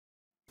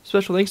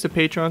Special thanks to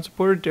Patreon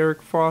supporter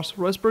Derek Frost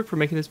Westbrook for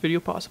making this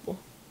video possible.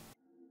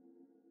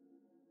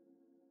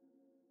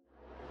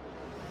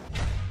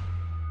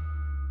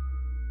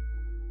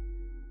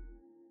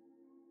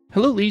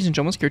 Hello ladies and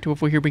gentlemen,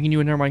 Scared204 here bringing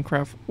you another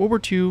Minecraft World War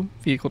II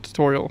vehicle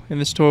tutorial. In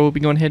this tutorial we'll be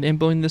going ahead and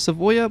building the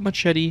Savoia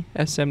Machete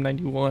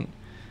SM.91.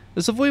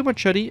 The Savoia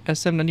Machete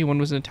SM.91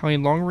 was an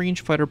Italian long-range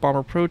fighter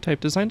bomber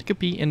prototype designed to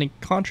compete in a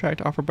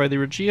contract offered by the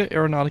Regia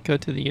Aeronautica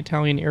to the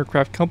Italian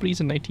aircraft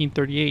companies in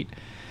 1938.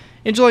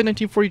 In July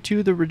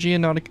 1942, the Regia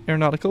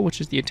Aeronautica, which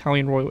is the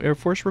Italian Royal Air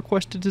Force,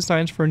 requested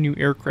designs for a new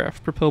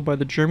aircraft propelled by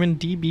the German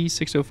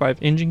DB605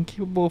 engine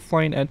capable of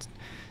flying at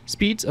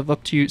speeds of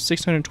up to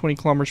 620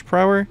 kilometers per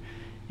hour,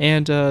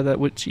 and that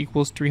which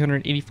equals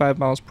 385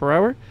 miles per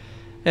hour,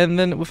 and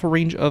then with a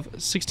range of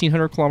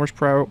 1600 kilometers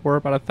per hour or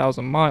about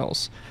 1,000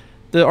 miles.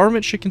 The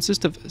armament should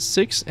consist of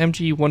 6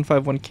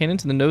 MG151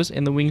 cannons in the nose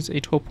and the wings,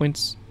 a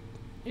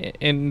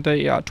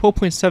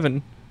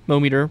 12.7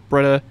 millimeter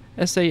Beretta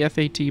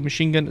SAFAT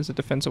machine gun as a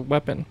defensive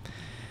weapon.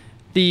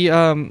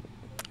 The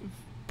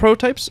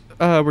prototypes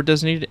were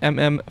designated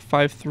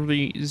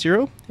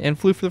MM530 and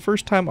flew for the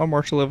first time on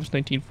March 11,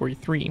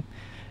 1943.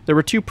 There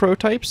were 2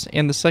 prototypes,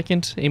 and the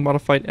second, a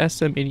modified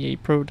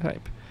SM.88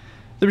 prototype.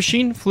 The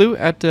machine flew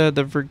at the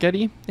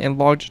Vergetti and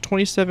logged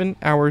 27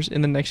 hours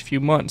in the next few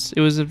months.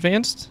 It was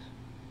advanced,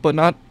 but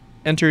not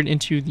entered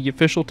into the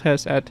official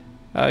test at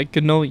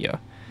Godzilla,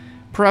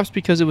 perhaps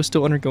because it was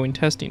still undergoing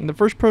testing. The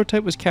first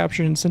prototype was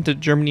captured and sent to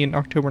Germany in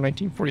October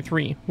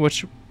 1943,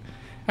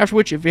 after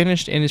which it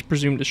vanished and is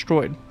presumed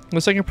destroyed.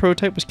 The second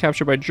prototype was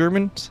captured by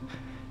Germans,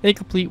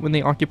 incomplete when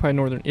they occupied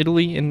northern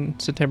Italy in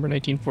September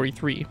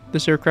 1943.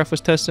 This aircraft was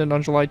tested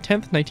on July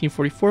 10th,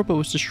 1944, but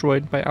was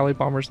destroyed by Allied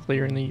bombers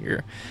later in the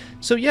year.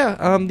 So yeah,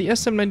 the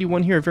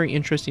SM.91 here, a very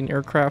interesting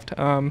aircraft.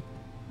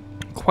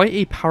 Quite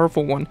a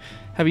powerful one,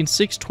 having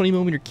 6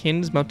 20mm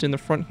cannons mounted in the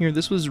front here.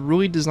 This was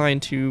really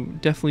designed to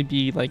definitely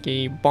be like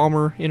a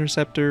bomber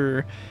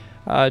interceptor,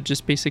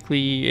 just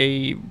basically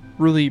a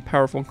really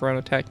powerful ground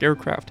attack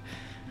aircraft.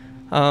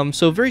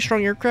 So very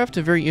strong aircraft,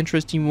 a very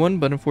interesting one,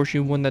 but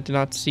unfortunately one that did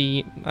not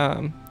see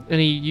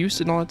any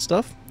use and all that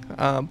stuff.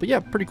 But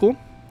yeah, pretty cool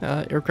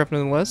aircraft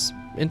nonetheless.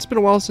 And it's been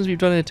a while since we've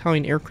done an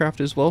Italian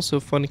aircraft as well, so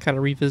fun to kind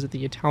of revisit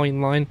the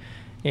Italian line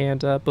and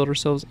build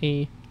ourselves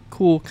a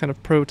cool kind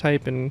of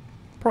prototype and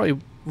probably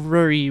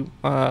very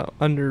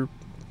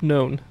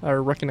underknown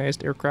or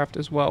recognized aircraft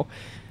as well.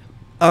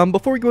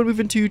 Before we go and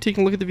move into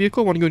taking a look at the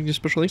vehicle, I want to go and give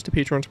special thanks to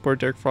Patreon supporter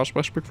Derek Frost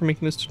Westbrook for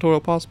making this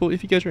tutorial possible.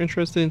 If you guys are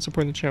interested in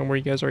supporting the channel, where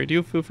you guys already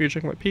do, feel free to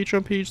check out my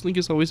Patreon page. Link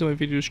is always in my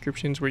video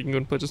descriptions, where you can go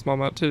and pledge a small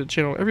amount to the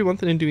channel every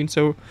month, and in doing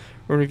so,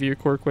 or review your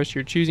core request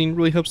you're choosing.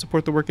 Really helps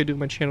support the work I do with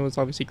my channel, is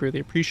obviously greatly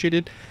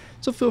appreciated.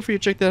 So feel free to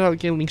check that out.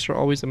 Again, links are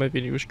always in my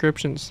video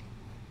descriptions.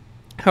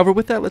 However,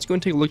 with that, let's go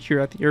and take a look here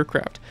at the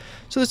aircraft.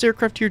 So this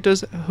aircraft here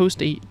does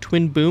host a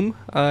twin boom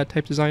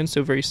type design,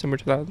 so very similar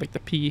to that, like the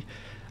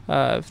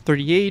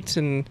P-38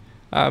 and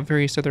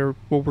various other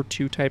World War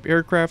II type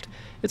aircraft.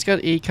 It's got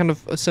a kind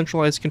of a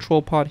centralized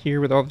control pod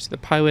here, with obviously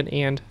the pilot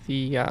and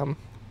the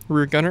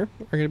rear gunner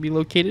are going to be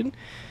located.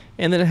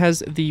 And then it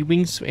has the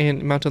wings,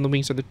 and mounted on the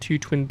wings are the 2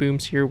 twin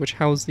booms here, which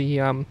house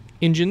the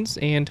engines,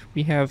 and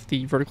we have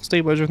the vertical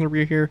stabilizer in the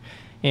rear here,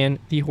 and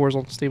the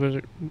horizontal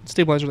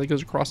stabilizer that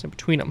goes across in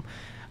between them.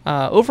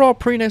 Overall,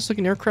 pretty nice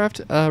looking aircraft.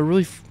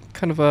 Really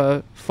kind of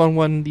a fun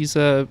one. These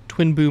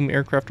twin boom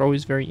aircraft are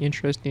always very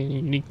interesting and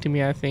unique to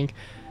me, I think.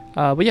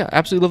 But yeah,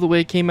 absolutely love the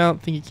way it came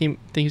out. Think it's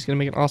going to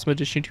make an awesome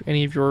addition to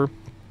any of your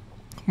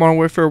Modern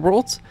Warfare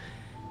worlds,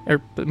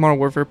 or Modern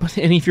Warfare, but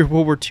any of your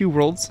World War II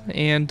worlds,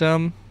 and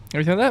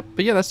everything like that.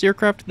 But yeah, that's the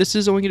aircraft. This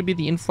is only going to be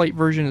the in-flight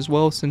version as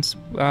well, since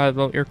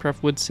the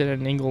aircraft would sit at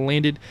an angle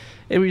landed,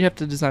 and we'd have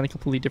to design a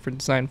completely different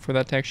design for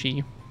that to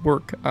actually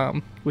work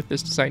with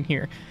this design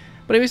here.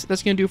 But anyways,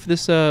 that's going to do it for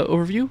this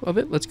overview of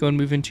it. Let's go and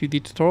move into the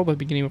tutorial by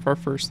beginning with our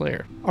first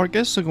layer. Alright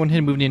guys, so going ahead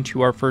and moving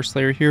into our first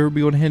layer here, we'll be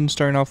going ahead and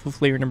starting off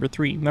with layer number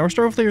 3. Now we're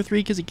starting with layer 3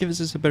 because it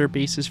gives us a better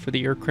basis for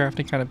the aircraft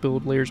to kind of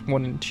build layers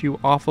 1 and 2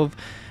 off of.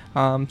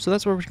 So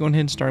that's where we're going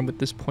ahead and starting with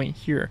this point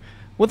here.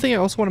 One thing I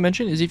also want to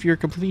mention is, if you're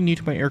completely new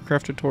to my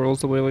aircraft tutorials,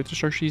 the way I like to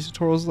structure these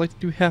tutorials, I like to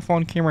do half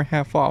on camera,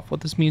 half off.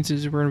 What this means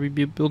is we're going to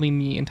be building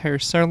the entire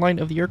center line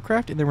of the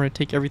aircraft, and then we're going to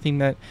take everything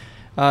that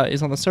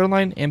is on the center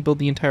line and build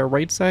the entire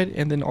right side,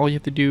 and then all you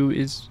have to do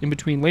is, in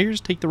between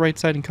layers, take the right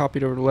side and copy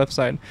it over to the left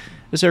side.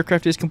 This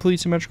aircraft is completely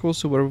symmetrical,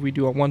 so whatever we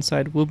do on one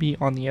side will be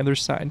on the other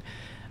side.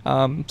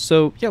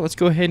 So yeah, let's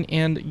go ahead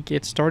and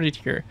get started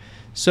here.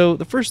 So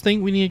the first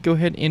thing we need to go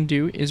ahead and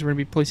do is we're going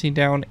to be placing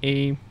down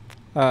a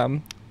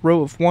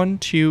row of 1,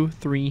 2,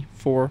 3,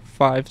 4,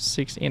 5,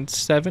 6, and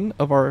 7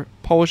 of our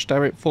polished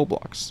direct full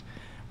blocks.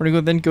 We're going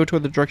to then go to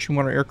the direction we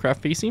want our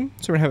aircraft facing,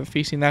 so we're going to have it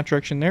facing that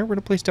direction there. We're going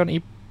to place down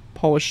a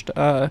polished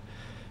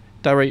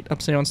direct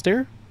upside down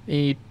stair,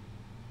 a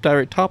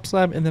direct top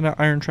slab, and then an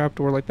iron trap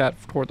door like that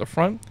toward the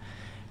front.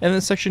 And then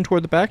a section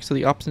toward the back, so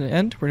the opposite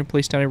end, we're going to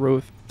place down a row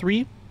of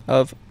 3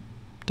 of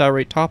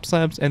direct top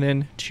slabs, and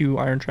then 2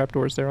 iron trap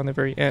doors there on the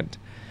very end.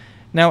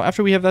 Now,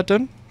 after we have that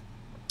done,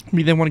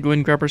 We then want to go ahead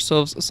and grab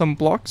ourselves some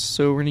blocks.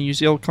 So we're going to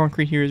use yellow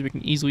concrete here as we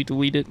can easily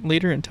delete it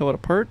later and tell it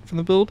apart from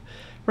the build.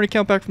 We're going to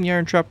count back from the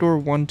iron trapdoor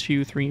 1,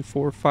 2, 3,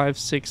 4, 5,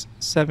 6,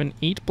 7,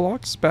 8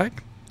 blocks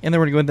back. And then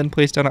we're going to go ahead and then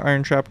place down an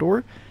iron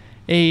trapdoor,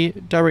 a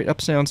direct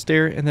upside down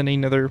stair, and then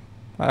another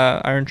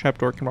iron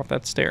trapdoor coming off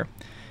that stair.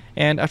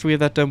 And after we have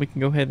that done, we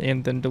can go ahead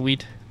and then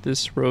delete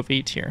this row of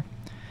 8 here.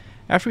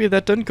 After we have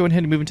that done, go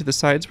ahead and move into the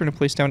sides. We're going to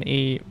place down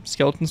a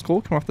skeleton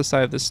skull coming off the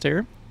side of this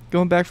stair.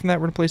 Going back from that,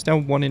 we're going to place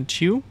down 1 and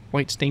 2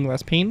 white stained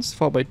glass panes,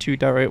 followed by 2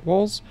 diorite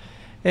walls.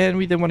 And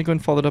we then want to go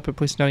and follow it up and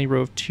place down a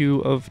row of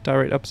 2 of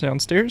diorite upside down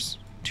stairs,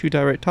 2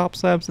 diorite top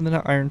slabs, and then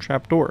an iron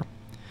trapdoor.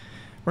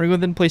 We're going to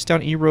go then place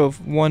down a row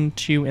of 1,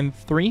 2, and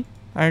 3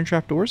 iron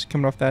trapdoors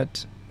coming off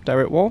that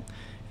diorite wall.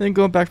 And then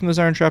going back from those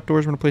iron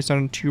trapdoors, we're going to place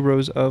down 3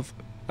 rows of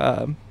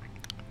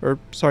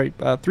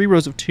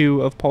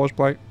 2 of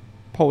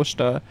polished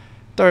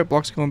diorite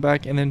blocks going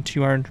back, and then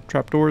 2 iron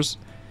trapdoors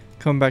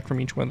coming back from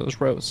each one of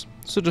those rows.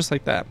 So just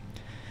like that.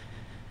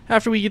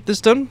 After we get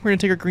this done, we're going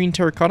to take our green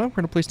terracotta. We're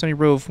going to place down a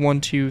row of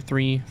 1, 2,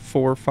 3,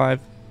 4, 5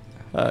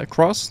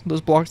 across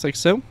those blocks like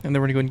so. And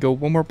then we're going to go and go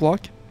 1 more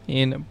block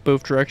in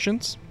both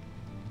directions.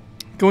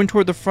 Going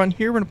toward the front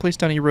here, we're going to place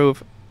down a row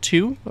of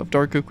 2 of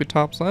dark oak with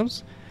top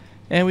slabs.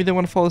 And we then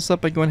want to follow this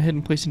up by going ahead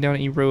and placing down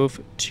a row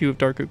of 2 of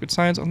dark oak with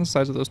signs on the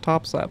sides of those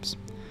top slabs.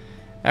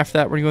 After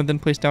that, we're going to go and then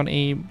place down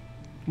a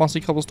mossy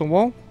cobblestone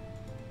wall.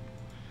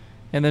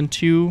 And then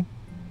 2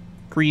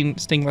 green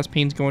stained glass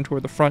panes going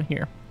toward the front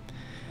here.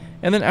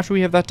 And then after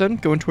we have that done,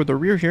 going toward the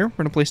rear here, we're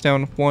going to place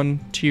down 3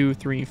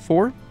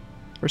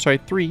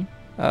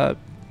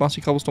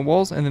 mossy cobblestone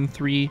walls, and then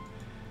 3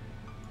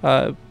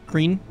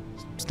 green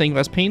stained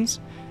glass panes.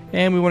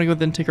 And we want to go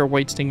then take our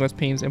white stained glass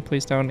panes and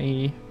place down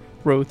a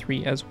row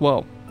 3 as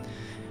well.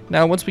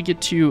 Now once we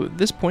get to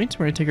this point,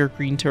 we're going to take our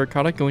green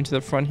terracotta going to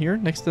the front here,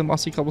 next to the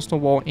mossy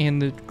cobblestone wall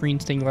and the green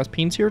stained glass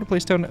panes here, to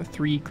place down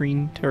 3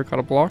 green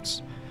terracotta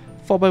blocks,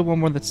 followed by 1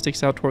 more that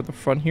sticks out toward the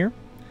front here.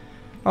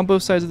 On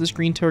both sides of this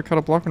green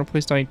terracotta block, we're going to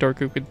place down a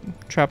dark oak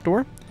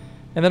trapdoor,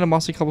 and then a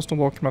mossy cobblestone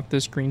wall coming up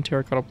this green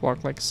terracotta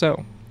block like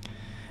so.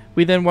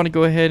 We then want to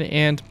go ahead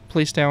and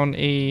place down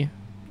a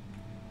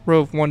row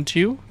of 1,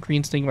 2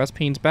 green stained glass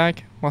panes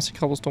back, mossy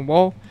cobblestone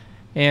wall,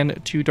 and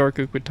 2 dark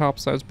oak wood top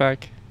slabs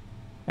back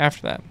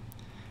after that.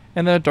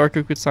 And then a dark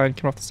oak wood sign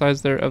coming off the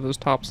sides there of those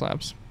top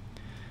slabs.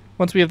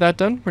 Once we have that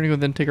done, we're going to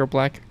then take our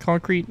black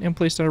concrete and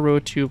place down a row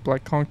of 2 of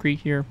black concrete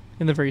here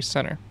in the very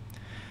center.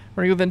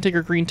 We're going to then take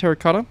our green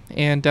terracotta,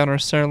 and down our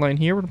center line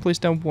here, we're going to place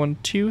down 1,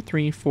 2,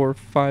 3, 4,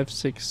 5,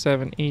 6,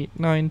 7, 8,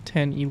 9,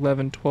 10,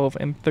 11, 12,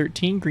 and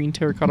 13 green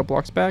terracotta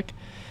blocks back.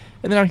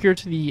 And then out here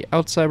to the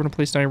outside, we're going to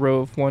place down a row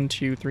of 1,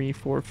 2, 3,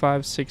 4,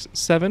 5, 6,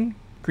 7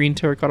 green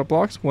terracotta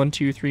blocks, 1,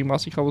 2, 3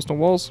 mossy cobblestone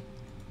walls,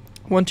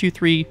 1, 2,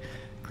 3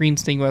 green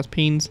stained glass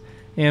panes,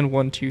 and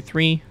 1, 2,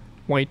 3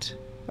 white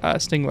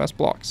stained glass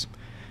blocks.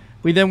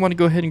 We then want to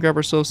go ahead and grab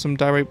ourselves some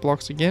diorite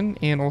blocks again,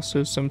 and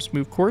also some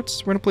smooth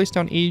quartz. We're going to place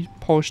down a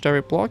polished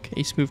diorite block,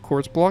 a smooth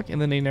quartz block, and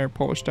then another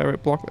polished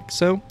diorite block like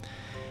so.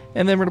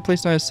 And then we're going to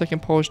place down a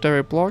second polished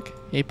diorite block,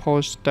 a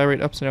polished diorite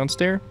upside down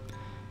stair,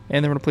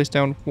 and then we're going to place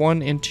down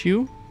 1 and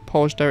 2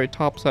 polished diorite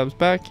top slabs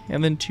back,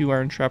 and then 2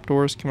 iron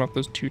trapdoors coming off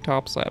those 2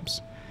 top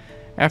slabs.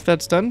 After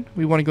that's done,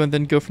 we want to go and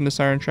then go from this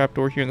iron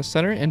trapdoor here in the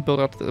center and build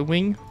out the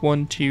wing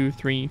 1, 2,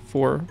 3,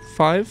 4,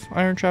 5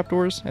 iron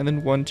trapdoors, and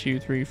then 1, 2,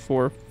 3,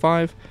 4,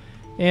 5.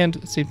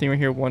 And same thing right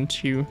here, 1,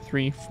 2,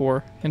 3,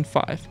 4, and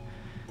 5.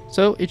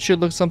 So it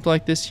should look something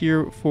like this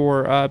here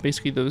for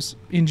basically those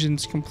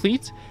engines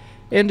complete.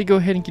 And to go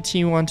ahead and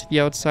continue on to the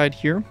outside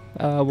here,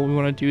 what we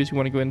want to do is we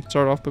want to go ahead and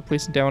start off by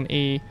placing down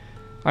a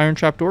iron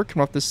trapdoor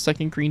coming off this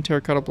second green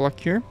terracotta block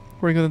here.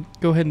 We're going to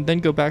go ahead and then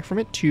go back from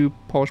it to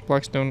polished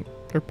blackstone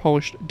or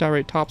polished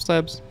diorite top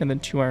slabs, and then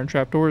 2 iron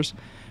trapdoors.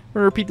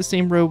 We're going to repeat the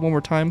same row 1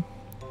 more time,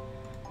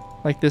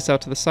 like this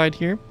out to the side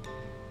here.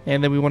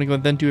 And then we want to go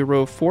and then do a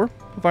row of 4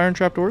 of iron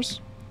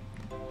trapdoors,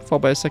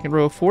 followed by a second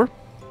row of 4.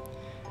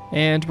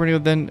 And we're going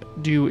to then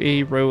do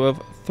a row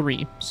of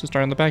 3. So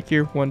start on the back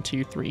here, 1,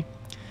 2, 3.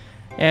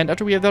 And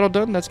after we have that all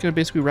done, that's going to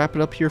basically wrap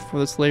it up here for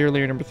this layer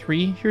number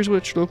 3. Here's what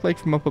it should look like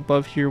from up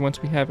above here once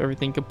we have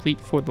everything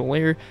complete for the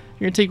layer.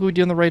 You're going to take what we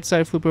do on the right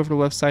side, flip over to the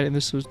left side, and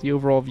this is the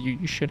overall view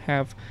you should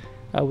have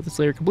with this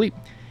layer complete.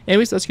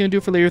 Anyways, that's going to do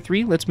it for layer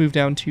 3. Let's move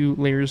down to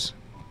layers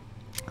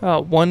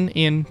 1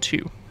 and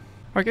 2.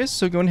 Alright guys,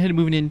 so going ahead and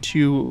moving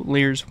into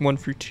layers 1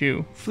 through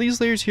 2. For these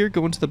layers here,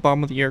 going to the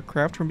bottom of the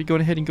aircraft, we're going to be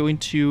going ahead and going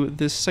to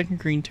this second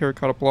green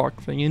terracotta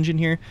block for the engine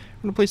here.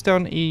 We're going to place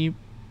down a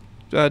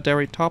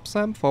diorite top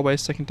slab, followed by a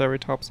second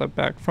diorite top slab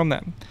back from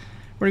that.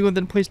 We're going to go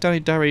then place down a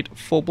diorite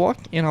full block,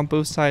 and on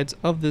both sides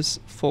of this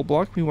full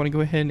block, we want to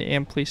go ahead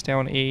and place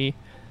down a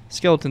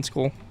skeleton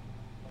skull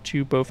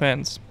to both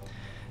ends.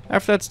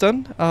 After that's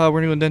done, we're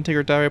going to then take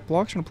our diorite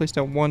blocks, we're going to place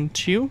down 1,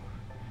 2,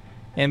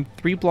 and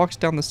 3 blocks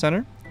down the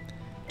center.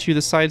 To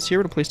the sides here,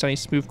 we're going to place down a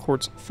smooth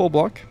quartz full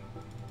block,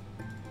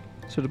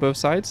 so to both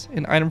sides.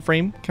 An item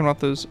frame coming off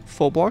those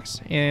full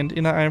blocks, and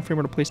in that item frame,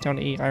 we're going to place down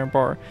a iron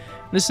bar.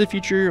 This is a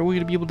feature we're going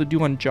to be able to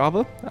do on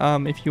Java.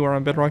 If you are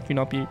on Bedrock,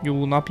 you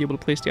will not be able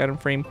to place the item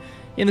frame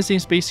in the same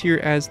space here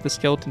as the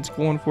skeleton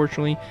skull,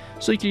 unfortunately.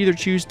 So you can either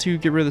choose to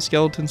get rid of the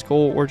skeleton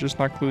skull or just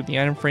not include the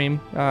item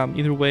frame.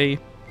 Either way,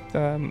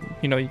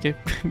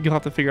 you'll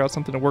have to figure out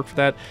something to work for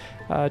that.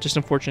 Just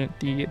unfortunate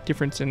the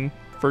difference in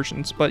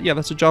versions. But yeah,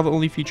 that's a Java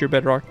only feature,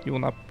 Bedrock.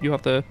 You'll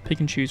have to pick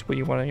and choose when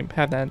you want to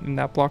have that in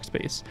that block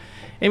space.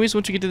 Anyways,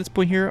 once you get to this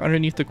point here,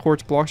 underneath the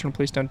quartz blocks, we're going to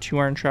place down 2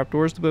 iron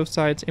trapdoors to both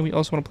sides, and we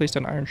also want to place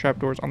down iron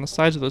trapdoors on the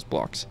sides of those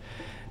blocks.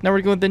 Now we're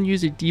going to then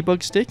use a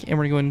debug stick, and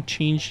we're going to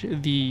change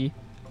the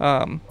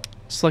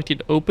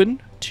selected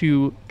open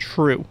to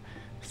true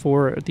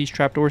for these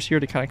trapdoors here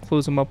to kind of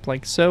close them up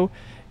like so.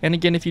 And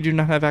again, if you do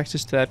not have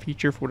access to that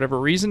feature for whatever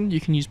reason,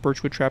 you can use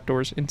birchwood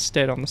trapdoors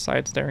instead on the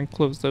sides there and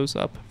close those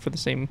up for the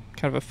same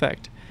kind of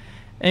effect.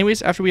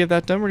 Anyways, after we have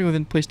that done, we're going to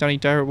then place down a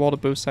direct wall to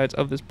both sides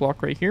of this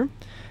block right here.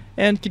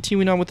 And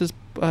continuing on with this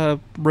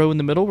row in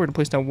the middle, we're going to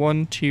place down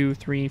 1, 2,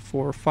 3,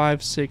 4,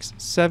 5, 6,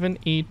 7,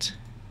 8,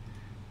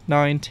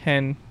 9,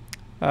 10,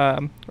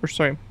 it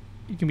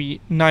can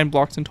be 9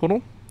 blocks in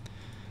total.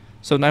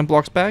 So 9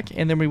 blocks back,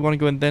 and then we want to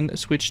go and then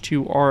switch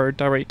to our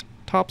direct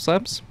top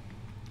slabs,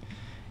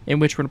 in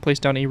which we're going to place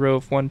down a row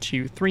of 1,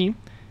 2, 3, and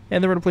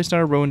then we're going to place down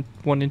a row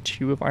 1 and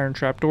 2 of iron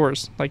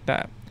trapdoors, like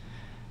that.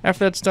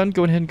 After that's done,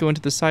 go ahead and go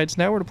into the sides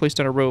now. We're going to place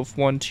down a row of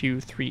 1,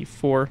 2, 3,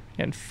 4,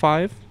 and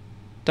 5.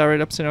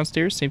 Direct upside down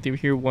stairs, same thing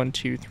here, 1,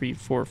 2, 3,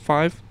 4,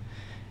 5.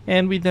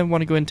 And we then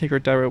want to go ahead and take our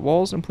direct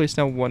walls and place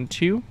down 1,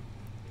 2,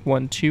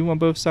 1, 2 on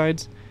both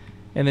sides,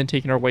 and then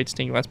taking our white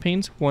stained glass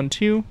panes, 1,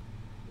 2,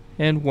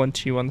 and 1,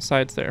 2 on the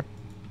sides there.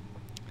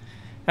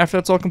 After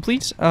that's all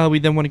complete, we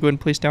then want to go ahead and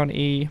place down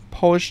a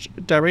polished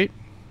direct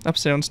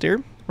upside down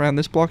stair around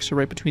this block, so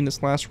right between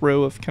this last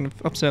row of kind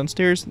of upside down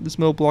stairs, this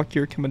middle block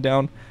here coming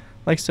down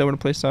like so. We're going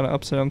to place down an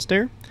upside down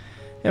stair, and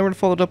we're going to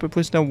follow it up and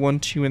place down 1,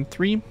 2, and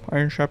 3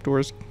 iron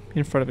trapdoors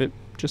in front of it,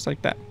 just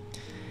like that.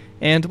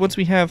 And once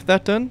we have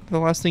that done, the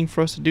last thing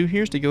for us to do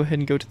here is to go ahead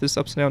and go to this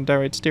upside down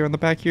direct stair on the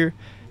back here,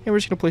 and we're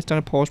just going to place down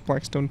a polished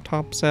blackstone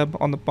top slab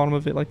on the bottom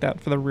of it like that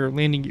for the rear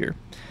landing gear.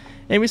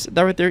 Anyways,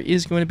 that right there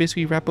is going to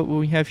basically wrap up what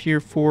we have here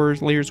for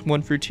layers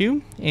 1 through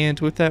 2, and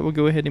with that we'll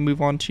go ahead and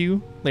move on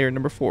to layer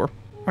number 4.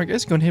 Alright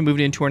guys, go ahead and move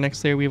it into our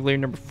next layer. We have layer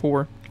number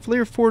 4. For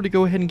layer 4, to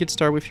go ahead and get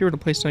started with here, we're going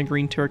to place down a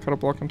green terracotta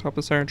block on top of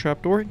this iron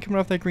trapdoor, and coming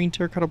off that green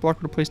terracotta block,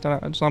 we're going to place down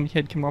a zombie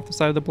head coming off the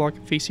side of the block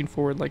facing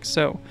forward like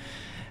so.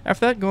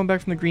 After that, going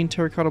back from the green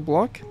terracotta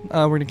block,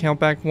 we're going to count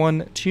back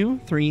 1, 2,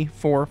 3,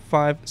 4,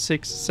 5,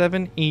 6,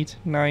 7, 8,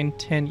 9,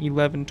 10,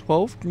 11,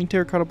 12 green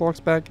terracotta blocks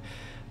back,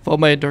 followed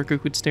by a dark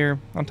oak wood stair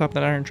on top of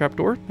that iron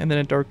trapdoor, and then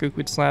a dark oak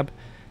wood slab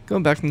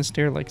going back from the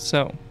stair like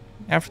so.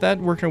 After that,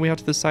 working our way out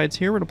to the sides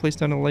here, we're going to place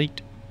down a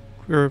light,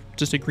 or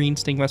just a green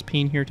stained glass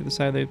pane here to the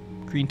side of the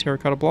green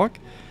terracotta block.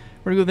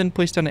 We're going to go then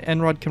place down an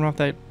end rod coming off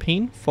that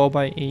pane, followed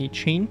by a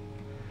chain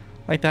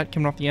like that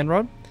coming off the end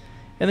rod.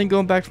 And then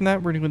going back from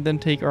that, we're going to then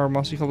take our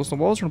mossy cobblestone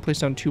walls. We're going to place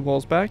down 2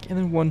 walls back, and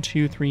then 1,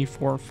 2, 3,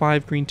 4,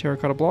 5 green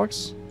terracotta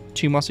blocks,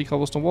 2 mossy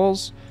cobblestone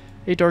walls,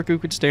 a dark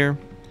oak wood stair,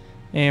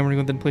 and we're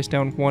going to then place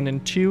down 1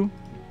 and 2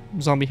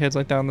 zombie heads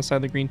like that on the side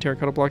of the green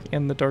terracotta block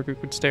and the dark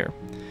oak wood stair.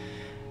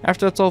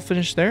 After that's all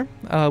finished there,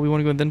 we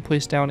want to go and then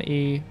place down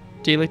a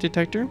daylight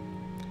detector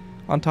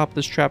on top of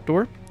this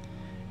trapdoor,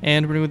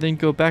 and we're going to then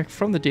go back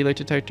from the daylight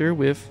detector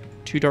with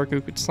 2 dark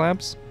oak wood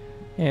slabs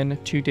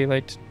and 2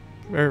 daylight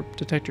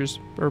detectors,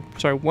 or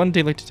sorry, 1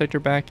 daylight detector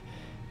back,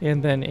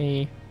 and then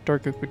a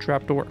dark oak wood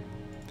trapdoor.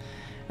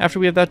 After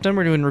we have that done,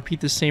 we're going to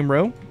repeat the same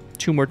row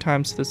 2 more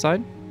times to the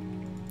side.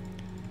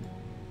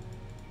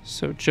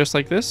 So just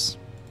like this.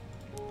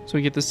 So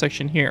we get this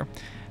section here.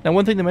 Now,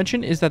 one thing to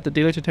mention is that the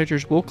daylight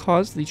detectors will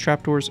cause the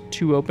trapdoors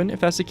to open. If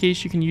that's the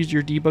case, you can use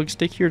your debug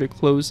stick here to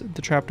close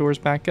the trapdoors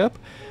back up,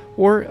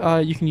 or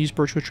you can use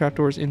birchwood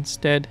trapdoors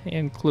instead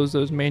and close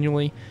those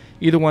manually.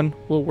 Either one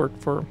will work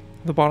for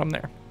the bottom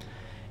there.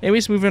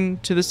 Anyways, moving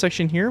to this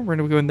section here, we're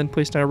going to go and then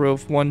place down a row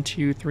of 1,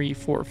 2, 3,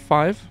 4,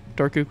 5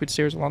 dark oak wood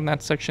stairs along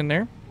that section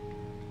there.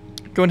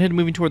 Going ahead and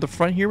moving toward the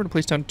front here, we're going to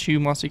place down 2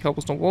 mossy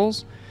cobblestone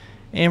walls,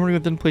 and we're going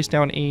to then place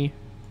down a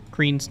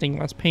green stained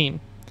glass pane.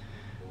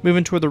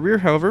 Moving toward the rear,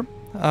 however,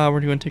 we're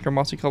going to take our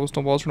mossy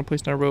cobblestone walls. We're going to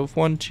place down a row of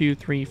 1, 2,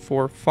 3,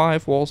 4,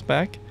 5 walls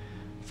back,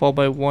 followed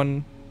by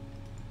 1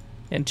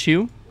 and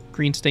 2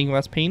 green stained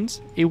glass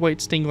panes, a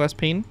white stained glass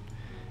pane,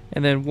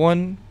 and then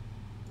 1,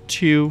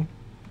 2,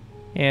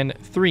 and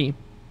 3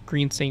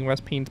 green stained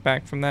glass panes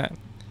back from that.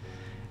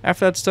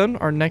 After that's done,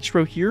 our next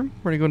row here,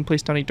 we're going to go and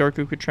place down a dark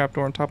oak wood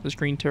trapdoor on top of this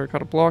green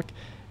terracotta block,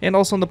 and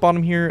also on the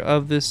bottom here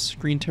of this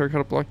green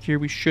terracotta block here,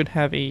 we should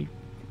have a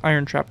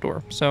iron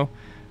trapdoor. So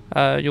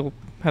you'll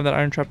have that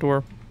iron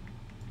trapdoor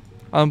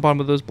on the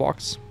bottom of those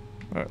blocks,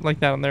 like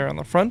that on there on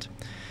the front.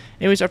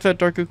 Anyways, after that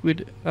dark oak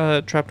wood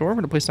trapdoor, we're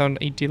going to place down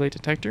a daylight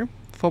detector,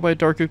 followed by a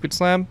dark oak wood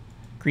slab,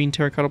 green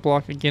terracotta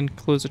block. Again,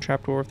 close the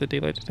trapdoor if the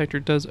daylight detector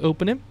does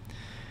open it.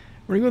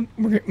 We're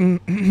going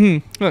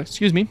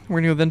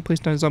to then place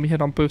down a zombie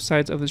head on both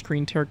sides of this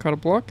green terracotta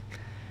block,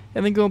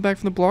 and then going back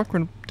from the block,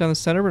 we're down the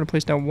center, we're going to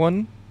place down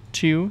 1,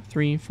 2,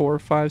 3, 4,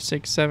 5,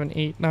 6, 7,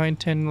 8, 9,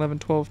 10, 11,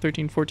 12,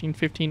 13, 14,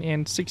 15,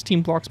 and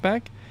 16 blocks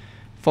back,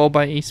 followed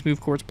by a smooth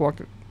quartz block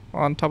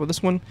on top of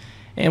this one.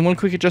 And one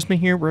quick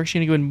adjustment here, we're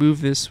actually going to go ahead and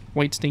move this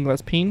white stained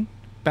glass pane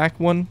back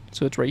one,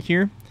 so it's right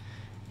here,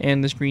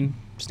 and this green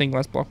stained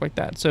glass block like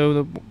that. So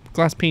the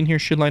glass pane here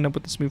should line up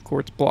with the smooth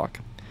quartz block.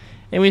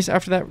 Anyways,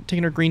 after that,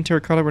 taking our green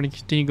terracotta, we're going to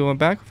continue going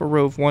back for a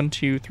row of 1,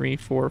 2, 3,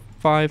 4,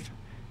 5,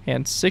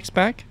 and 6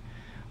 back.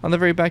 On the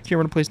very back here,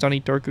 we're going to place down a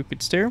dark oak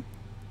wood stair.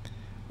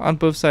 On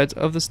both sides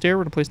of the stair,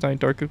 we're going to place down a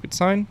dark oak wood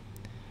sign.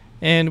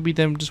 And we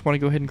then just want to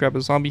go ahead and grab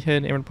a zombie head,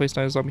 and we're going to place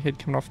down a zombie head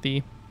coming off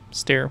the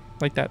stair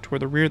like that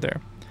toward the rear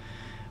there.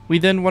 We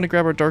then want to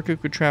grab our dark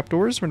oak wood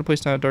trapdoors. We're going to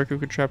place down a dark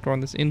oak wood trapdoor on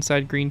this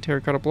inside green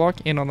terracotta block,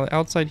 and on the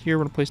outside here,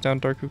 we're going to place down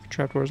dark oak wood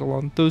trapdoors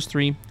along those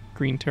 3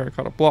 green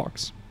terracotta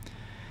blocks.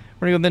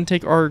 We're going to then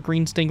take our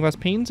green stained glass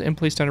panes and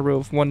place down a row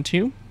of 1,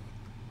 2.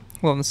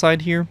 Well, on the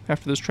side here,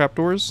 after those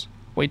trapdoors,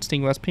 white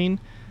stained glass pane,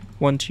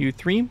 1, 2,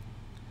 3.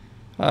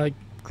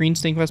 Green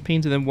stained glass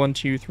panes, and then 1,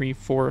 2, 3,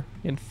 4,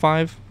 and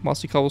 5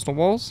 mossy cobblestone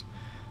walls,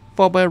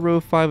 followed by a row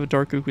of 5 of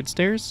dark oak wood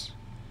stairs,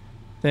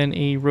 then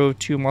a row of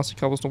 2 mossy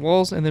cobblestone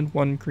walls, and then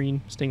 1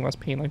 green stained glass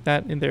pane like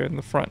that in there in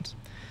the front.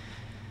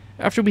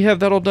 After we have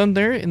that all done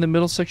there, in the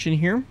middle section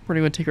here, we're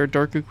going to take our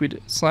dark oak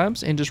wood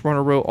slabs and just run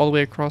a row all the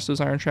way across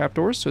those iron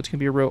trapdoors, so it's going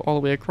to be a row all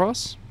the way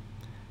across.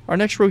 Our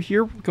next row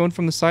here, going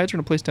from the sides, we're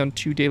going to place down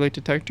 2 daylight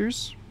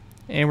detectors,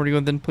 and we're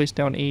going to then place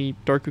down a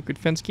dark oak wood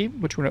fence gate,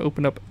 which we're going to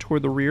open up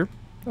toward the rear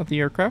of the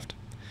aircraft.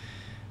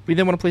 We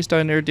then want to place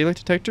down an air daylight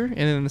detector, and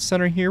in the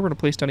center here, we're going to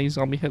place down a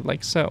zombie head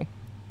like so.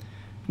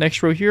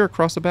 Next row here,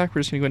 across the back,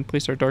 we're just going to go ahead and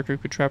place our dark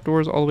oak wood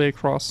trapdoors all the way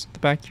across the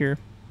back here,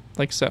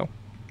 like so.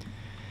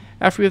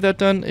 After we have that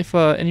done, if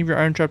any of your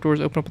iron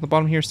trapdoors open up at the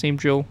bottom here, same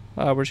drill.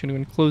 We're just going to go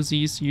ahead and close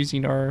these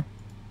using our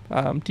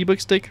debug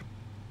stick,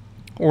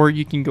 or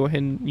you can go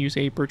ahead and use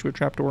a birchwood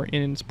trapdoor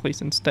in its place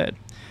instead.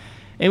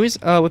 Anyways,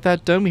 with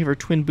that done, we have our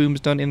twin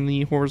booms done in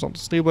the horizontal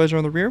stabilizer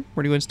on the rear.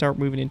 We're going to start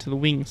moving into the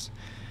wings.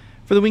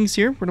 For the wings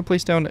here, we're going to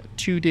place down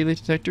 2 daylight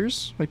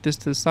detectors, like this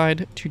to the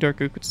side, 2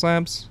 dark oak wood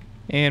slabs,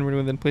 and we're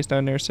going to then place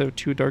down there, so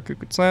 2 dark oak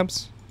wood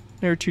slabs,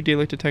 there are 2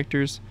 daylight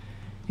detectors,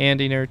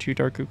 and there are 2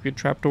 dark oak wood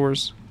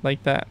trapdoors,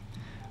 like that.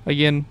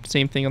 Again,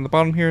 same thing on the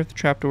bottom here, the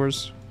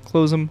trapdoors,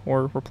 close them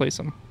or replace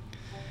them.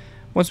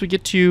 Once we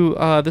get to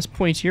this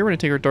point here, we're going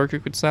to take our dark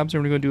oak wood slabs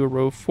and we're going to do a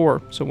row of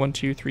 4, so 1,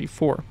 2, 3,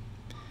 4.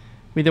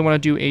 We then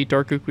want to do a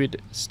dark oak wood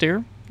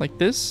stair, like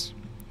this,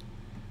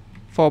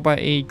 followed by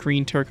a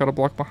green terracotta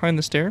block behind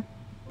the stair,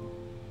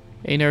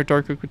 another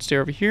dark oak wood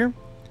stair over here,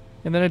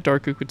 and then a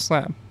dark oak wood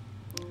slab.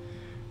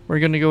 We're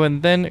going to go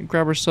and then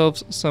grab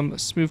ourselves some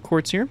smooth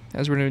quartz here,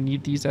 as we're going to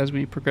need these as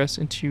we progress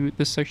into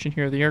this section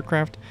here of the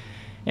aircraft.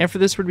 And for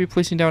this, we're going to be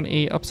placing down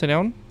a upside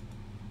down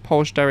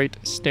polished diorite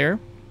stair,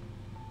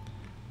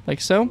 like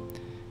so. And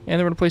then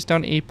we're going to place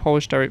down a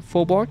polished diorite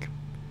full block,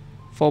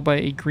 followed by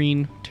a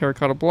green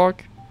terracotta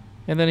block,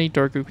 and then a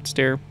dark oak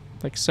stair,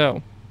 like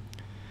so.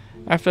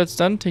 After that's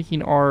done,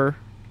 taking our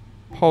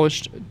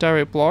polished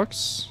diorite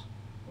blocks,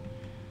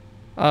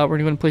 we're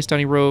going to place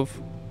down a row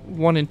of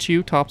 1 and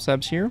 2 top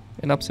slabs here,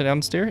 an upside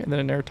down stair, and then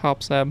another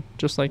top slab,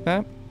 just like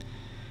that.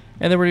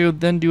 And then we're going to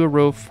then do a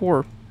row of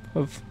 4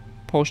 of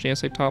polished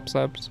andesite top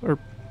slabs, or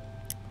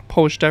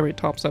polished diorite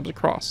top slabs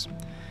across.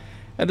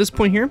 At this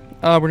point here,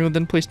 we're going to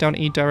then place down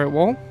a diorite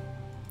wall,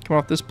 come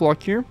off this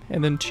block here,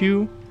 and then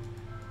 2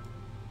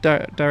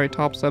 diorite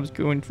top slabs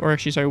going, or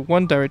actually sorry,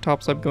 1 diorite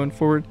top slab going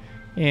forward,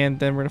 and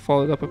then we're going to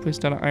follow it up and place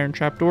down an iron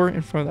trapdoor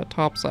in front of that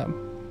top slab.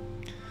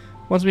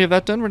 Once we have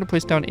that done, we're going to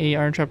place down a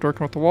iron trapdoor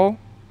come off the wall,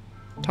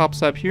 top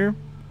slab here,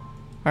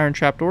 iron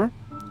trapdoor,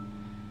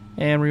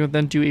 and we're going to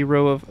then do a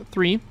row of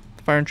 3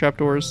 iron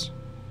trapdoors,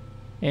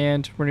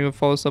 and we're going to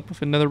follow this up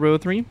with another row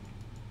of 3,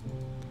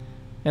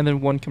 and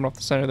then 1 coming off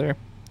the center there,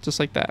 just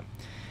like that.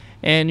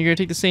 And you're going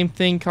to take the same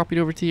thing, copy it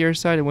over to the air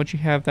side, and once you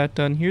have that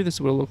done here, this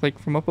is what it'll look like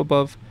from up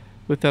above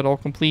with that all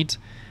complete.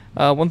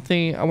 One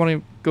thing I want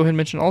to go ahead and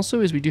mention also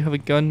is we do have a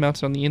gun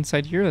mounted on the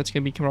inside here that's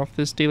going to be coming off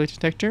this daylight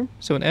detector,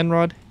 so an end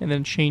rod and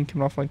then a chain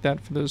coming off like that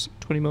for those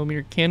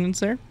 20mm cannons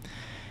there.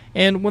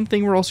 And one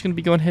thing we're also going to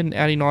be going ahead and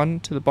adding on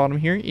to the bottom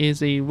here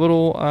is a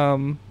little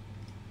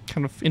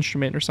kind of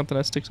instrument or something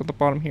that sticks at the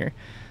bottom here.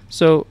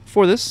 So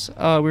for this,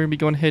 we're going to be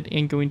going ahead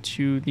and going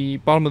to the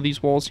bottom of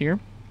these walls here.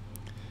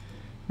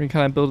 We're going to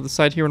kind of build to the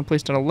side here. We're going to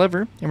place down a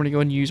lever, and we're going to go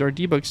ahead and use our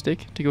debug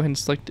stick to go ahead and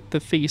select the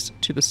face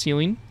to the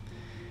ceiling.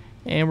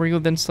 And we're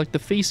going to then select the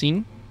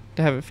facing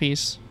to have it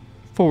face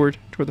forward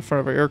toward the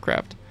front of our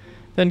aircraft.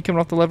 Then coming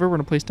off the lever, we're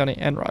going to place down an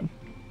end rod.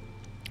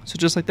 So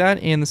just like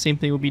that, and the same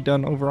thing will be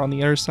done over on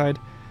the other side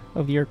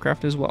of the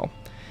aircraft as well.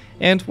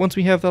 And once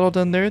we have that all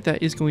done there,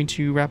 that is going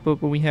to wrap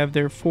up what we have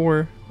there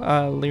for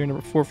layer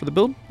number 4 for the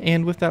build.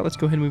 And with that, let's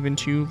go ahead and move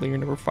into layer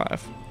number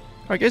 5.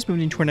 Alright guys,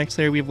 moving into our next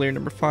layer, we have layer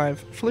number 5.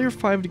 For layer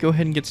 5 to go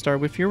ahead and get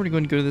started with here, we're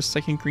going to go to this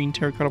second green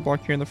terracotta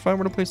block here in the front.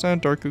 We're going to place down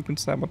a dark oak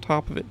slab on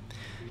top of it.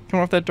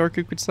 Coming off that dark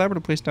oak slab, we're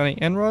going to place down an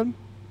end rod.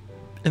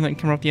 And then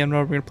coming off the end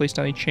rod, we're going to place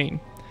down a chain.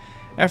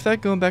 After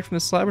that, going back from the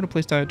slab, we're going to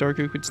place down a dark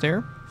oak wood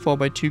stair, followed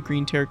by 2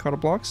 green terracotta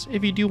blocks.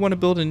 If you do want to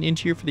build an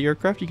interior for the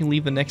aircraft, you can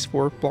leave the next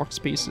 4 block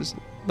spaces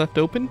left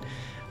open.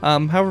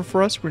 However,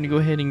 for us, we're going to go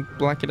ahead and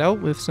black it out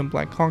with some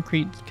black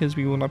concrete because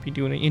we will not be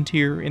doing an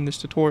interior in this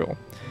tutorial.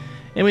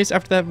 Anyways,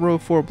 after that row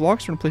of 4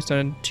 blocks, we're going to place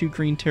down 2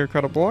 green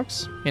terracotta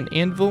blocks, an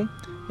anvil,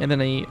 and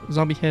then a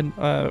zombie head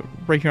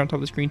right here on top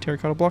of this green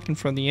terracotta block in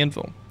front of the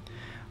anvil.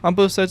 On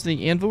both sides of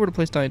the anvil, we're going to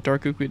place down a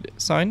dark oak wood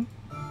sign,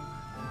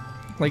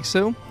 like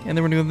so, and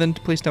then we're going to then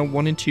place down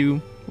 1 and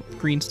 2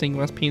 green stained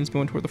glass panes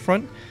going toward the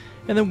front,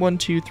 and then 1,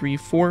 2, 3,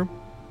 4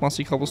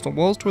 mossy cobblestone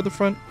walls toward the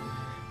front,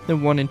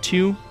 then 1 and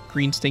 2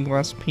 green stained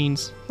glass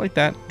panes like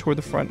that toward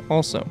the front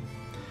also.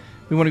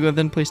 We want to go ahead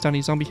and place down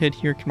a zombie head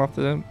here, come off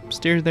the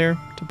stairs there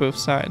to both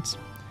sides.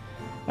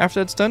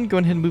 After that's done, go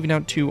ahead and moving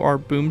out to our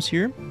booms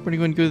here. We're going to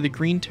go and go to the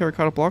green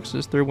terracotta blocks, so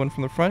this third one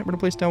from the front. We're going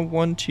to place down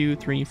 1, 2,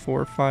 3,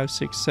 4, 5,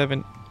 6,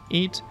 7,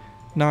 8,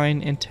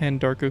 9, and 10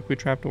 dark oak wood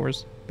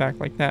trapdoors back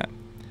like that.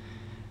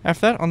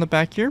 After that, on the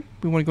back here,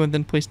 we want to go and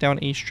then place down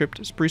a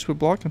stripped spruce wood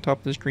block on top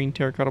of this green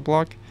terracotta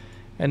block,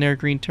 another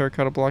green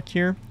terracotta block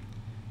here,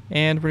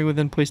 and we're going to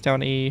then place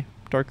down a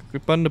dark oak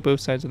wood button to both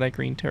sides of that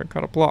green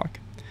terracotta block.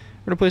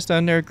 We're going to place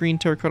down there a green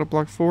terracotta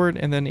block forward,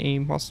 and then a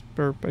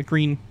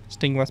green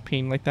stained glass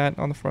pane like that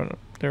on the front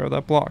there of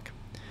that block.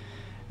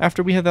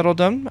 After we have that all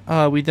done,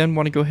 we then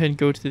want to go ahead and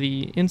go to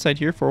the inside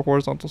here for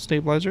horizontal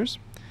stabilizers.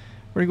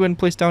 We're going to go ahead and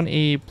place down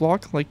a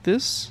block like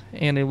this,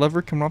 and a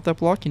lever coming off that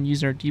block, and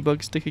using our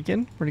debug stick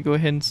again, we're going to go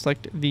ahead and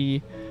select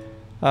the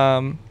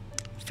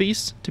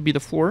face to be the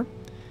floor,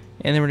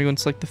 and then we're going to go and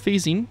select the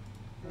phasing,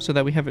 so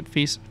that we have it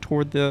face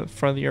toward the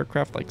front of the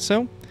aircraft like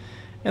so.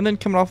 And then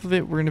coming off of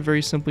it, we're going to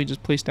very simply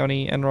just place down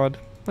a end rod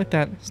like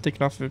that,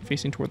 sticking off of it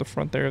facing toward the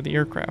front there of the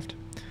aircraft.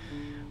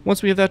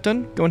 Once we have that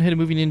done, going ahead and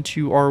moving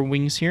into our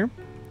wings here.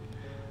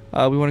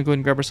 We want to go ahead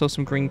and grab ourselves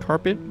some green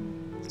carpet,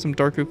 some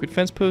dark oak wood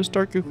fence posts,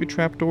 dark oak wood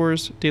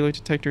trapdoors, daylight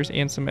detectors,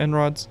 and some end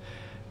rods.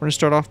 We're going to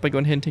start off by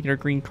going ahead and taking our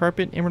green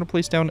carpet, and we're going to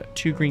place down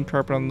 2 green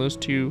carpet on those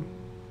 2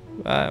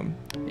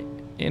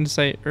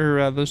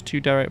 those 2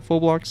 direct full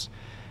blocks,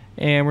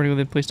 and we're going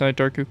to then place down a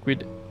dark oak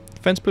wood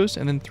fence post,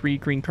 and then 3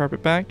 green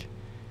carpet back.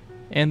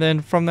 And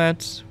then from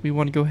that, we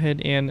want to go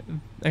ahead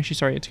and it's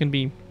going to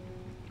be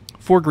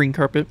 4 green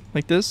carpet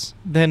like this,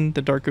 then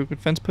the dark oak wood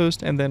fence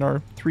post, and then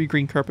our 3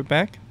 green carpet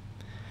back.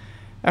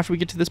 After we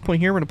get to this point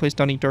here, we're going to place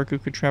down a dark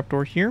oak wood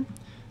trapdoor here,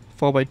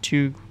 followed by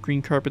 2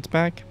 green carpets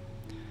back.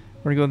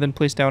 We're going to go and then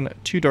place down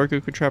 2 dark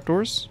oak wood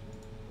trapdoors,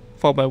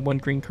 followed by 1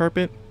 green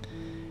carpet.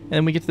 And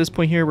then we get to this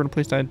point here, we're going to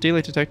place down a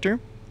daylight detector,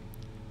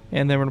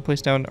 and then we're going to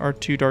place down our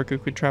 2 dark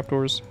oak wood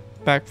trapdoors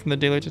back from the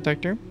daylight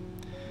detector.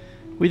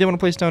 We then want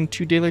to place down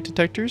 2 daylight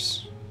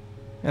detectors,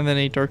 and then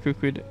a dark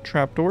oak wood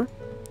trapdoor.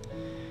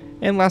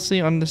 And lastly,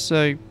 on this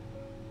iron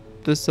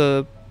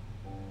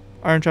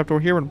trapdoor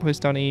here, we're going to place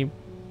down a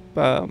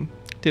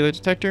daylight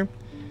detector,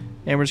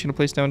 and we're just going to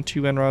place down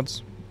 2 end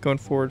rods going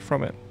forward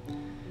from it.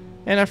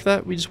 And after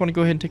that, we just want to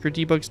go ahead and take our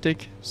debug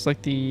stick,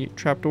 select the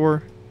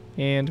trapdoor,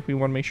 and we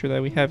want to make sure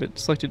that we have it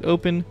selected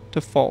open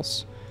to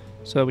false.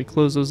 So we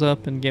close those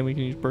up, and again, we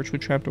can use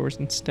birchwood trapdoors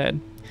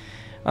instead.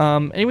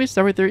 Anyways,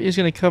 that right there is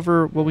going to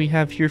cover what we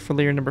have here for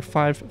layer number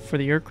 5 for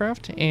the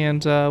aircraft,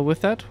 and with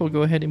that, we'll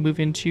go ahead and move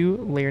into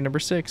layer number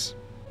 6.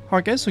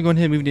 Alright guys, so going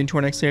ahead and moving into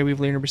our next layer, we have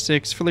layer number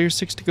 6. For layer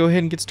 6 to go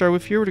ahead and get started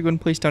with here, we're going to go ahead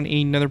and place down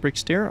another brick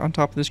stair on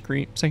top of this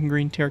second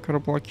green terracotta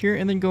block here,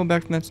 and then going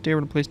back from that stair,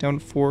 we're going to place down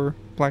 4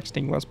 black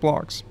stained glass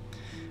blocks.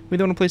 We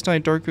then want to place down a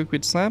dark oak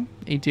wood slab,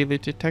 a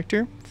daylight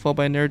detector, followed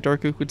by another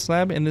dark oak wood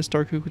slab, and this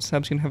dark oak wood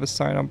slab is going to have a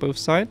sign on both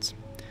sides.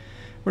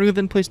 We're going to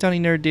then place down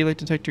another daylight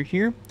detector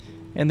here,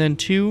 and then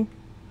 2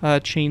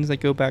 chains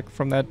that go back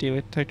from that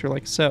daylight detector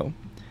like so.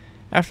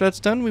 After that's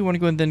done, we want to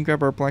go and then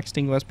grab our black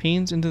stained glass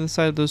panes into the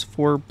side of those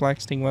 4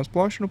 black stained glass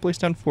blocks. We're going to place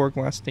down 4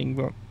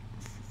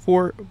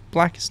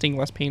 black stained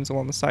glass panes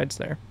along the sides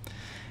there.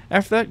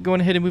 After that,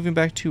 going ahead and moving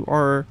back to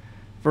our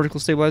vertical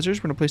stabilizers,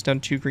 we're going to place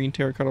down 2 green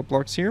terracotta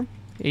blocks here,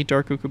 a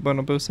dark oak wood button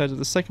on both sides of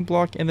the second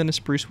block, and then a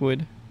spruce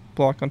wood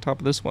block on top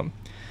of this one.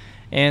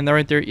 And that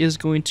right there is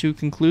going to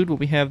conclude what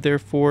we have there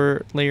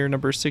for layer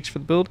number 6 for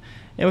the build.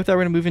 And with that,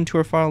 we're going to move into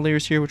our final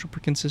layers here, which will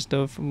consist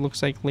of,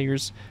 looks like,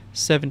 layers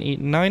 7, 8,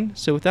 and 9.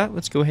 So with that,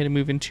 let's go ahead and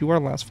move into our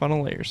last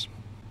final layers.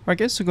 Alright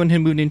guys, so going ahead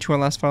and moving into our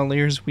last final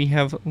layers, we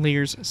have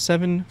layers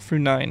 7 through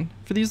 9.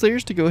 For these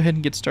layers to go ahead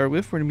and get started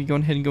with, we're going to be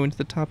going ahead and going to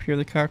the top here of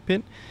the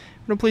cockpit.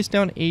 We're going to place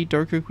down a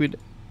dark oak wood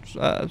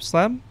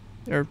slab,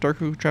 or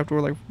dark oak wood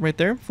trapdoor like right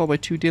there, followed by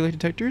 2 daylight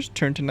detectors,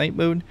 turn to night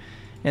mode,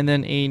 and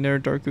then another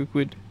dark oak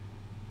wood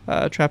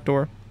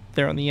trapdoor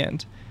there on the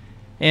end.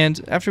 And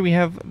after we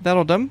have that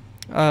all done,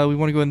 we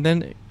want to go and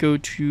then go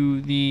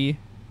to the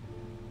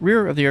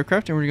rear of the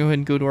aircraft, and we're going to go ahead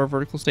and go to our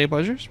vertical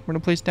stabilizers. We're going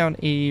to place down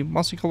a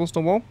mossy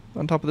cobblestone wall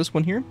on top of this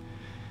one here,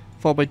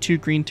 followed by 2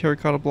 green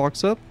terracotta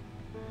blocks up,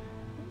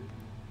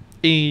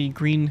 a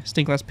green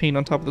stained glass pane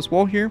on top of this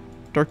wall here,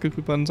 dark oak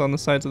wood buttons on the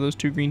sides of those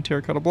 2 green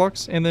terracotta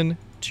blocks, and then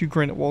 2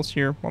 granite walls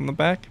here on the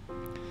back,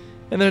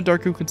 and then a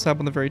dark oak wood slab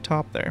on the very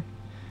top there.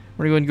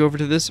 We're going to go ahead and go over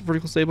to this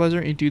vertical stabilizer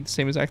and do the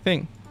same exact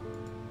thing.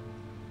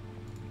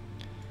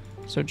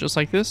 So just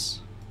like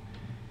this.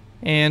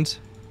 And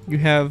you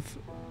have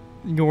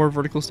your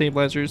vertical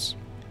stabilizers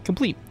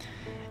complete.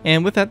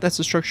 And with that, that's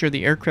the structure of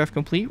the aircraft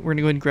complete. We're going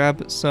to go ahead and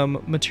grab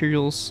some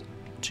materials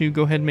to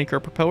go ahead and make our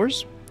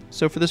propellers.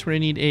 So for this, we're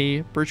going to need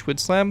a birchwood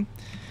slab.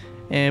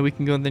 And we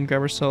can go and then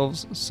grab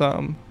ourselves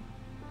some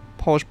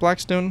polished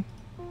blackstone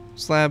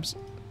slabs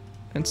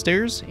and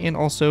stairs. And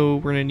also,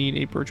 we're going to need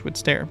a birchwood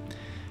stair.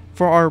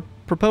 For our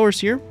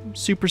propellers here,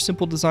 super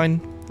simple design,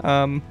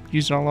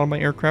 used on a lot of my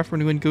aircraft. We're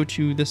going to go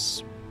to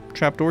this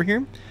trapdoor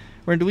here.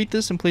 We're going to delete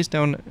this and place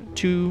down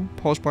 2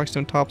 polished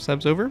blackstone top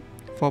slabs over,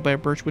 followed by a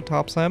birchwood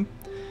top slab.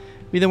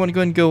 We then want to go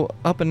ahead and go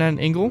up and at an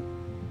angle,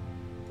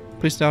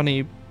 place down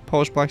a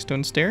polished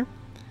blackstone stair,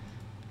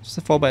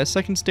 followed by a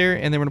second stair,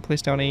 and then we're going to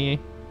place down a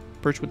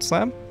birchwood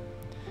slab.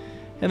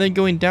 And then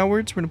going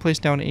downwards, we're going to place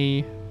down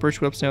a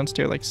birchwood upside down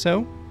stair like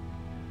so.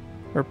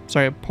 Or,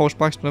 sorry, a polished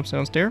blackstone upside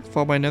down stair,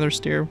 followed by another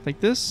stair like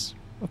this,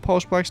 a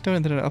polished blackstone,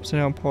 and then an upside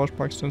down polished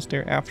blackstone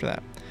stair after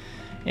that.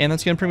 And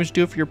that's going to pretty much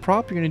do it for your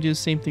prop. You're going to do the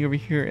same thing over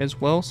here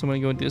as well, so I'm going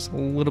to go and do this a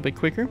little bit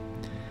quicker.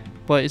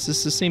 But it's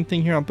just the same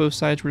thing here on both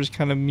sides, we're just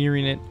kind of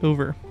mirroring it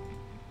over.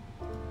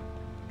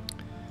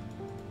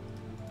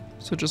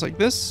 So just like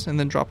this, and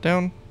then drop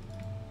down.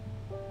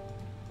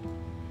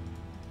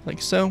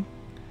 Like so.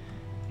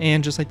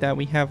 And just like that,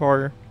 we have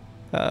our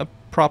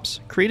props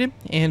created,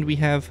 and we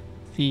have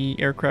the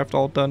aircraft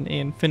all done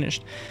and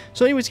finished.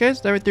 So anyways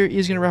guys, that right there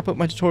is going to wrap up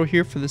my tutorial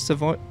here for the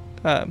Savoia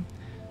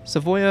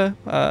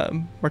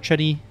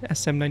Marchetti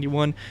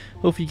SM.91.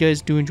 Hope you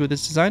guys do enjoy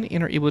this design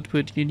and are able to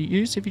put it into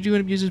use. If you do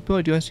end up using this build,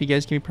 I do ask you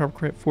guys give me proper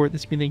credit for it.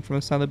 This will be linked from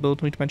the side of the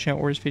build, link to my channel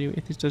or this video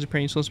if this does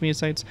appear on social media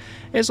sites.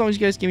 And as long as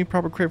you guys give me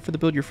proper credit for the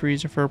build, your free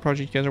user for a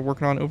project you guys are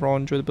working on. Overall,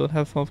 enjoy the build,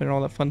 have fun and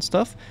all that fun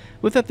stuff.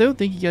 With that though,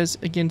 thank you guys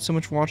again so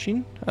much for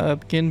watching.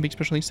 Again, big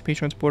special thanks to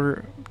Patreon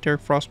supporter Derek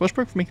Frost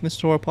Westbrook for making this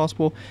tutorial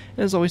possible.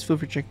 And as always, feel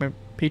free to check my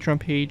Patreon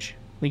page.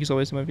 Link is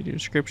always in my video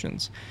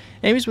descriptions.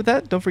 Anyways, with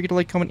that, don't forget to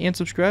like, comment, and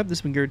subscribe.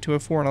 This has been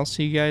Garrett204, and I'll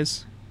see you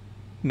guys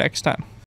next time.